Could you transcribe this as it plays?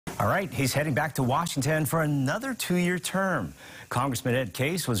All right, he's heading back to Washington for another two-year term. Congressman Ed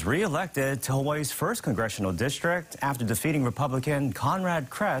Case was reelected to Hawaii's 1st Congressional District after defeating Republican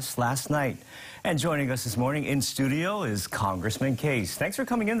Conrad Kress last night. And joining us this morning in studio is Congressman Case. Thanks for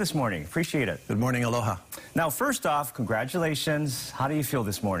coming in this morning. Appreciate it. Good morning. Aloha. Now, first off, congratulations. How do you feel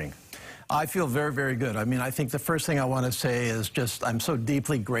this morning? I feel very, very good. I mean, I think the first thing I want to say is just I'm so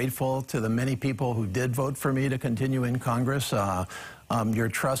deeply grateful to the many people who did vote for me to continue in Congress. Your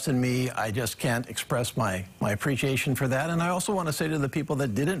trust in me, I just can't express my appreciation for that. And I also want to say to the people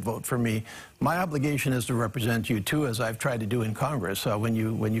that didn't vote for me, my obligation is to represent you too, as I've tried to do in Congress. When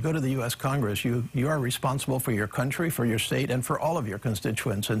you go to the U.S. Congress, you are responsible for your country, for your state, and for all of your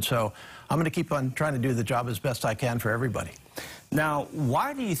constituents. And so I'm going to keep on trying to do the job as best I can for everybody. Now,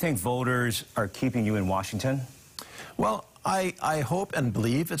 why do you think voters are keeping you in Washington? Well, I hope and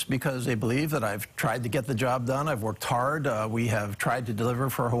believe it's because they believe that I've tried to get the job done. I've worked hard. We have tried to deliver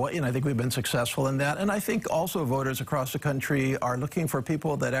for Hawaii, and I think we've been successful in that. And I think also voters across the country are looking for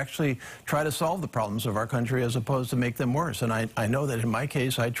people that actually try to solve the problems of our country as opposed to make them worse. And I know that in my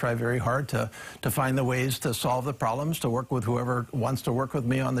case, I try very hard to find the ways to solve the problems, to work with whoever wants to work with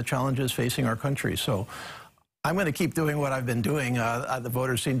me on the challenges facing our country. So I'm going to keep doing what I've been doing. The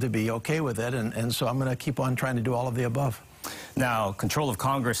voters seem to be okay with it, and so I'm going to keep on trying to do all of the above. Now, control of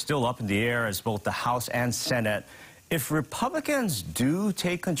Congress still up in the air as both the House and Senate. If Republicans do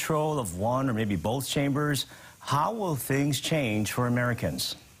take control of one or maybe both chambers, how will things change for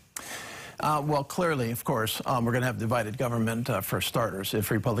Americans? Well, clearly, of course, we're going to have divided government for starters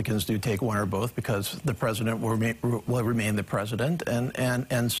if Republicans do take one or both, because the president will remain the president.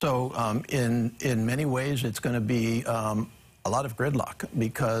 And so in many ways, it's going to be a lot of gridlock,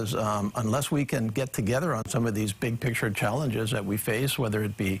 because unless we can get together on some of these big picture challenges that we face, whether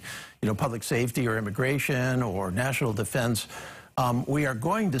it be public safety or immigration or national defense, we are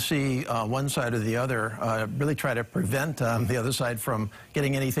going to see one side or the other really try to prevent the other side from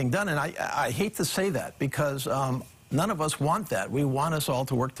getting anything done. And I hate to say that, because none of us want that. We want us all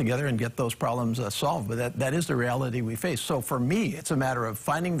to work together and get those problems solved, but that is the reality we face. So for me, it's a matter of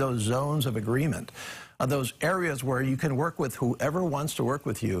finding those zones of agreement, those areas where you can work with whoever wants to work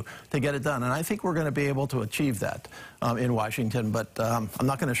with you to get it done. And I think we're going to be able to achieve that in Washington, but I'm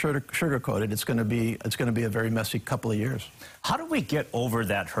not going to sugarcoat it. It's going to be a very messy couple of years. How do we get over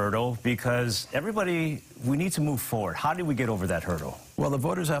that hurdle? Because we need to move forward. How do we get over that hurdle? Well, the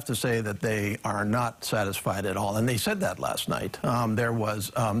voters have to say that they are not satisfied at all, and they said that last night. There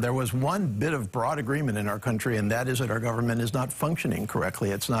was one bit of broad agreement in our country, and that is that our government is not functioning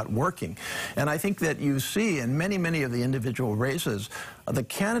correctly. It's not working. And I think that you see in many of the individual races, the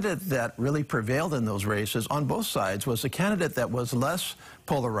candidate that really prevailed in those races on both sides was the candidate that was less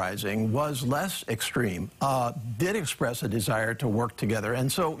polarizing, was less extreme, did express a desire to work together.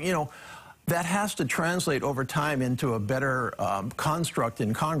 And so, that has to translate over time into a better construct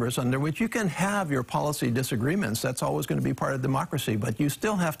in Congress under which you can have your policy disagreements. That's always going to be part of democracy, but you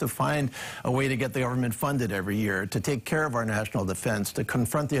still have to find a way to get the government funded every year, to take care of our national defense, to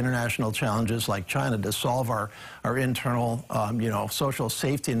confront the international challenges like China, to solve our internal, social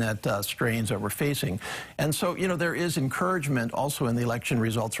safety net strains that we're facing. And so, there is encouragement also in the election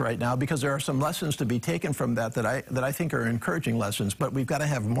results right now, because there are some lessons to be taken from that I think are encouraging lessons, but we've got to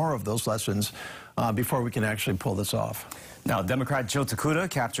have more of those lessons before we can actually pull this off. Now, Democrat Jill Takuda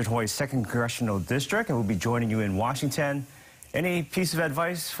captured Hawaii's 2nd Congressional District and will be joining you in Washington. Any piece of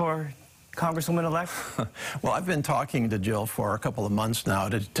advice for Congresswoman-elect? Well, I've been talking to Jill for a couple of months now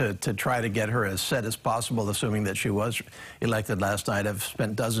to try to get her as set as possible, assuming that she was elected last night. I've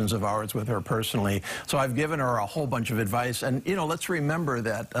spent dozens of hours with her personally. So I've given her a whole bunch of advice. And, let's remember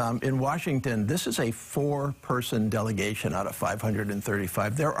that in Washington, this is a 4-person delegation out of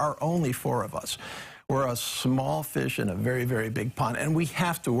 535. There are only 4 of us. We're a small fish in a very, very big pond, and we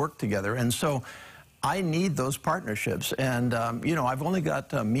have to work together. And so I need those partnerships, and I've only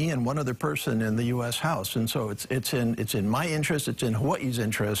got me and one other person in the U.S. House, and so it's in my interest, it's in Hawaii's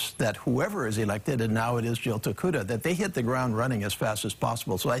interest that whoever is elected, and now it is Jill Takuda, that they hit the ground running as fast as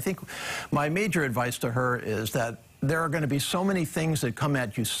possible. So I think my major advice to her is that there are going to be so many things that come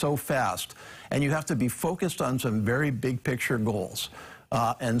at you so fast, and you have to be focused on some very big picture goals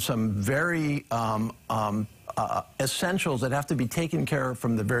and some very essentials that have to be taken care of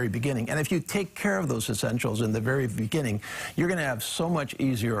from the very beginning. And if you take care of those essentials in the very beginning, you're going to have so much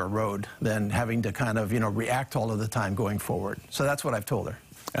easier a road than having to kind of, react all of the time going forward. So that's what I've told her.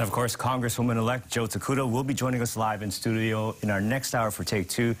 And of course, Congresswoman-elect Jill Takuda will be joining us live in studio in our next hour for Take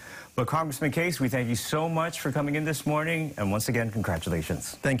 2. But Congressman Case, we thank you so much for coming in this morning. And once again,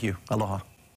 congratulations. Thank you. Aloha.